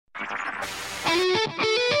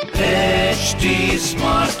HT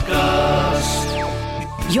Smartcast.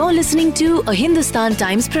 You're listening to a Hindustan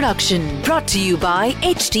Times production brought to you by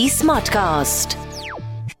HT Smartcast.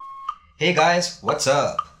 Hey guys, what's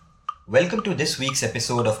up? Welcome to this week's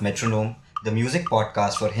episode of Metronome, the music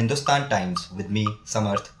podcast for Hindustan Times with me,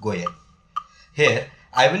 Samarth Goyal. Here,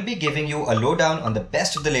 I will be giving you a lowdown on the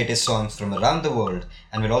best of the latest songs from around the world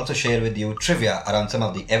and will also share with you trivia around some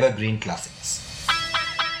of the evergreen classics.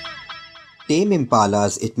 Tame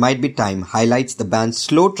Impala's It Might Be Time highlights the band's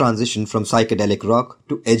slow transition from psychedelic rock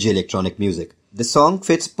to edgy electronic music. The song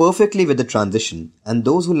fits perfectly with the transition, and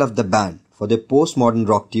those who love the band for their postmodern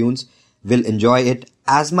rock tunes will enjoy it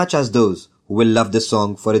as much as those who will love the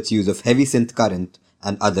song for its use of heavy synth current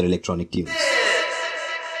and other electronic tunes.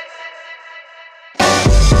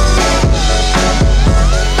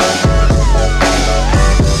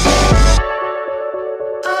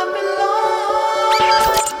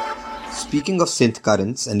 Speaking of synth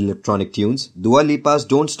currents and electronic tunes, Dua Lipa's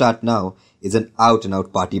Don't Start Now is an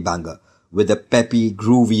out-and-out party banger with a peppy,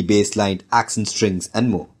 groovy bass line, accent strings and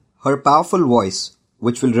more. Her powerful voice,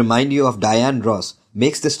 which will remind you of Diana Ross,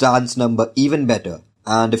 makes this dance number even better.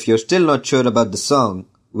 And if you're still not sure about the song,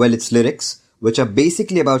 well, its lyrics, which are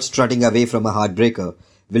basically about strutting away from a heartbreaker,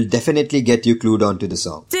 will definitely get you clued onto the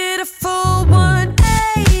song. Did a full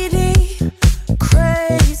 180,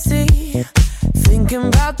 crazy, thinking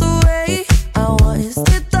about the way I was.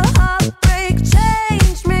 Did the heartbreak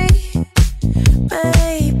change me?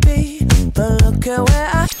 Maybe, but look at where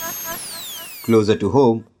I... Closer to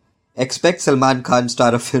home, expect Salman Khan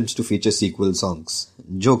star of films to feature sequel songs.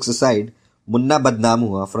 Jokes aside, Munna Badnaam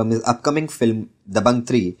Hua from his upcoming film Dabangg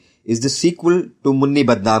 3 is the sequel to Munni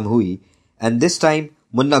Badnaam Hui, and this time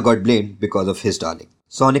Munna got blamed because of his darling.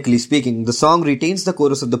 Sonically speaking, the song retains the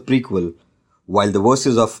chorus of the prequel, while the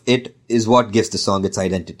verses of it is what gives the song its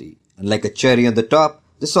identity. And like a cherry on the top,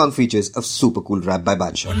 the song features a super cool rap by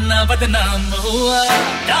Badshah.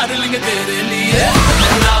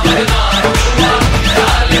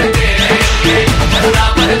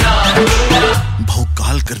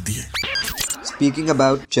 Speaking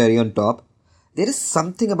about cherry on top, there is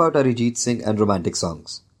something about Arijit Singh and romantic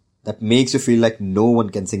songs that makes you feel like no one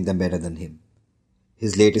can sing them better than him.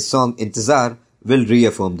 His latest song, Intezar, will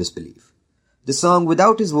reaffirm this belief. The song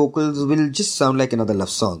without his vocals will just sound like another love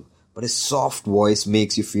song, but his soft voice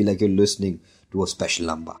makes you feel like you're listening to a special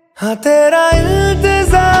lamba. हाँ तेरा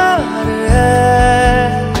इंतजार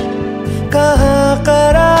है, कहाँ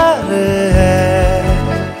करार है.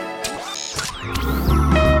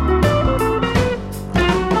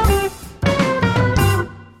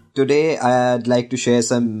 Today, I'd like to share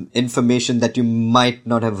some information that you might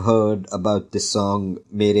not have heard about this song,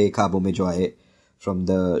 Mere Khwabon Mein Jo Aaye, from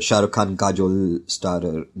the Shah Rukh Khan Kajol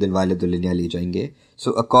starrer Dilwale Dulhaniya Le Jayenge.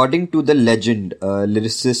 So, according to the legend,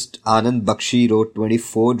 lyricist Anand Bakshi wrote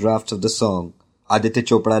 24 drafts of the song. Aditya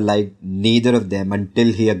Chopra liked neither of them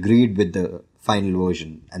until he agreed with the final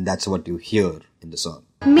version, and that's what you hear in the song.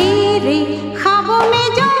 मेरे ख्वाबों में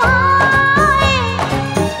जो आए,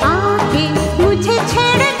 आके मुझे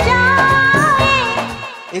छेड़ जाए.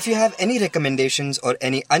 If you have any recommendations or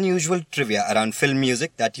any unusual trivia around film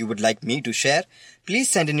music that you would like me to share, please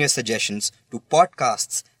send in your suggestions to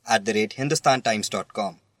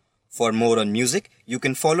podcasts@hindustantimes.com. For more on music, you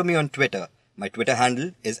can follow me on Twitter. My Twitter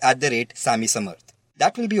handle is @SammySamarth.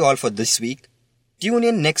 That will be all for this week. Tune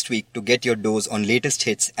in next week to get your dose on latest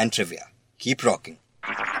hits and trivia. Keep rocking.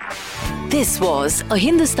 This was a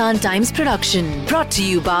Hindustan Times production brought to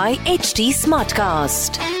you by HT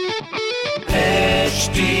Smartcast.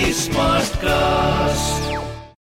 HT Smartcast.